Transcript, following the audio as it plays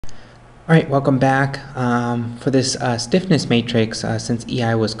Alright, welcome back. For this stiffness matrix, since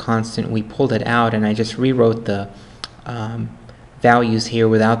EI was constant, we pulled it out and I just rewrote the values here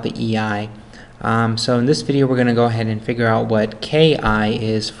without the EI. So in this video we're going to go ahead and figure out what Ki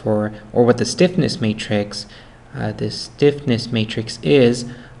is for, or what the stiffness matrix is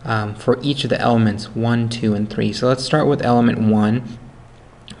for each of the elements 1, 2, and 3. So let's start with element 1.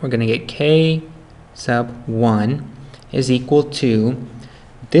 We're going to get K sub 1 is equal to,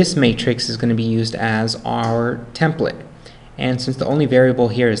 this matrix is going to be used as our template. And since the only variable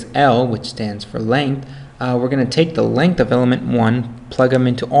here is L, which stands for length, we're going to take the length of element 1, plug them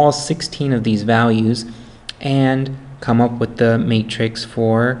into all 16 of these values, and come up with the matrix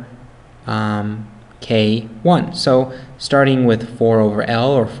for K1. So starting with 4 over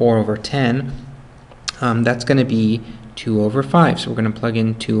L, or 4 over 10, that's going to be 2 over 5. So we're going to plug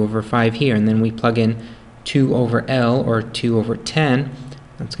in 2 over 5 here, and then we plug in 2 over L, or 2 over 10.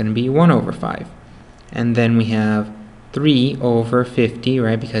 That's going to be 1 over 5. And then we have 3 over 50,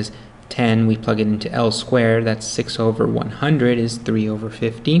 right? Because 10, we plug it into L squared. That's 6 over 100 is 3 over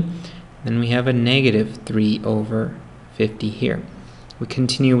 50. Then we have a negative 3 over 50 here. We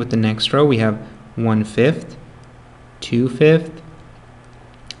continue with the next row. We have 1/5, 2/5,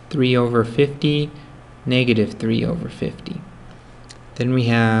 3 over 50, negative 3 over 50. Then we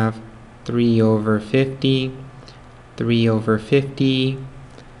have 3 over 50, 3 over 50,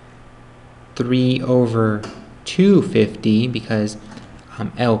 3 over 250, because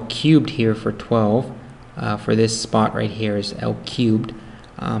L cubed here for 12, for this spot right here is L cubed,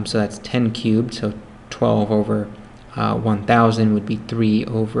 so that's 10 cubed, so 12 over 1000 would be 3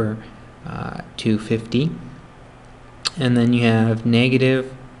 over 250. And then you have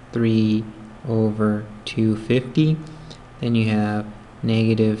negative 3 over 250. Then you have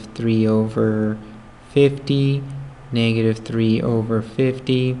negative 3 over 50, negative 3 over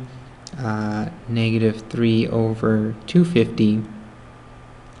 50, negative 3 over 250,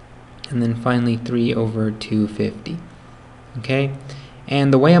 and then finally 3 over 250. Okay,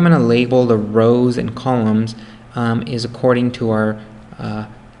 and the way I'm going to label the rows and columns is according to our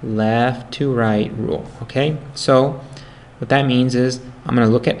left to right rule. Okay, so what that means is I'm going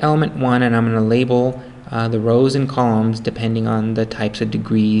to look at element 1 and I'm going to label the rows and columns depending on the types of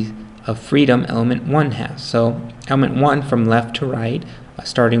degrees of freedom element 1 has. So element 1 from left to right,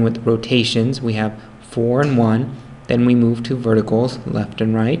 starting with rotations, we have 4 and 1. Then we move to verticals, left to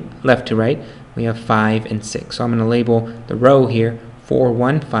right, we have 5 and 6. So I'm going to label the row here 4,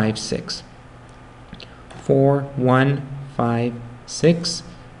 1, 5, 6. 4, 1, 5, 6.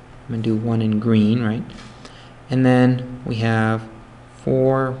 I'm going to do 1 in green, right? And then we have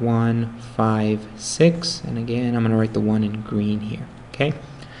 4, 1, 5, 6. And again, I'm going to write the 1 in green here. Okay?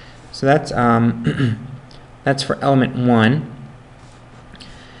 So that's that's for element 1.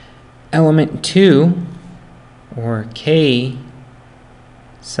 Element 2, or K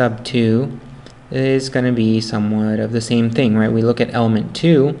sub 2, is going to be somewhat of the same thing, right? We look at element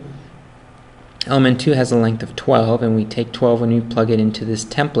 2. Element 2 has a length of 12, and we take 12 and we plug it into this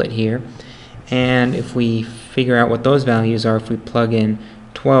template here. And if we figure out what those values are, if we plug in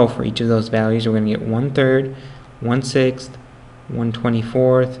 12 for each of those values, we're going to get 1/3, 1/6,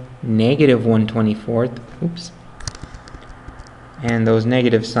 1/24, negative 1/24. Oops. And those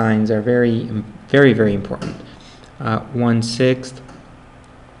negative signs are very, very important. 1/6,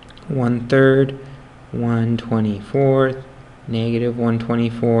 1/3, 1/24, negative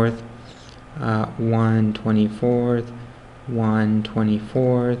 1/24, 1/24,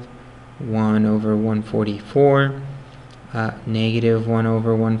 1/24, 1 over 144, negative 1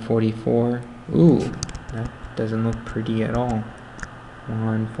 over 144. Ooh, that doesn't look pretty at all.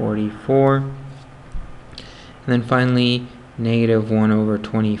 144. And then finally, negative 1 over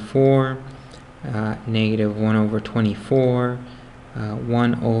 24, negative 1 over 24,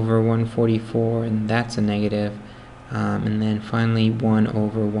 1 over 144, and that's a negative, and then finally 1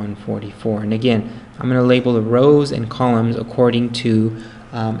 over 144. And again, I'm going to label the rows and columns according to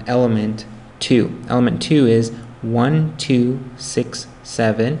element 2. Element 2 is 1, 2, 6,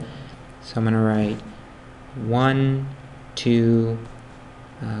 7. So I'm going to write 1, 2,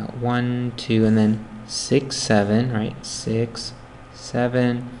 1, 2, and then 6, 7, right? 6,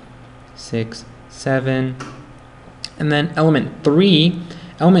 7, 6, 7. And then element 3.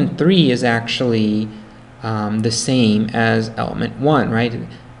 Element 3 is actually the same as element 1, right?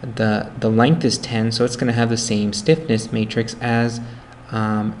 The length is 10, so it's going to have the same stiffness matrix as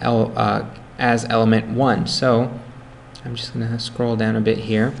element 1. So I'm just going to scroll down a bit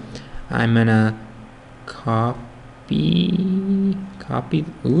here. I'm going to copy,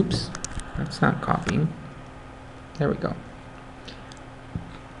 oops, that's not copying. There we go.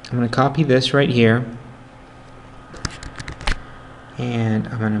 I'm going to copy this right here, and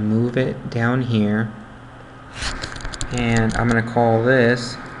I'm going to move it down here, and I'm going to call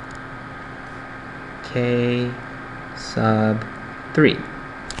this K sub 3.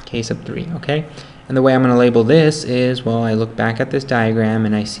 K sub 3, okay? And the way I'm going to label this is, well, I look back at this diagram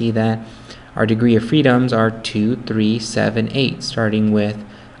and I see that our degree of freedoms are 2, 3, 7, 8, starting with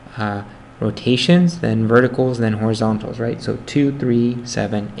rotations, then verticals, then horizontals, right? So 2, 3,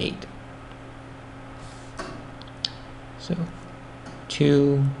 7, 8. So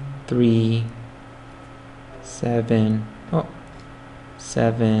 2, 3, 7,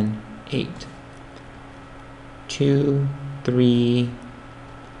 7, 8. 2, 3,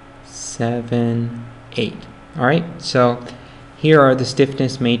 7, 8. All right, so here are the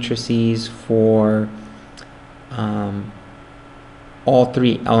stiffness matrices for all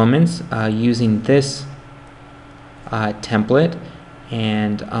three elements using this template,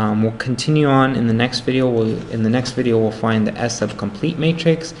 and we'll continue on in the next video. We'll find the S sub complete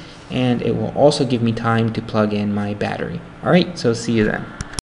matrix, and it will also give me time to plug in my battery. All right, so see you then.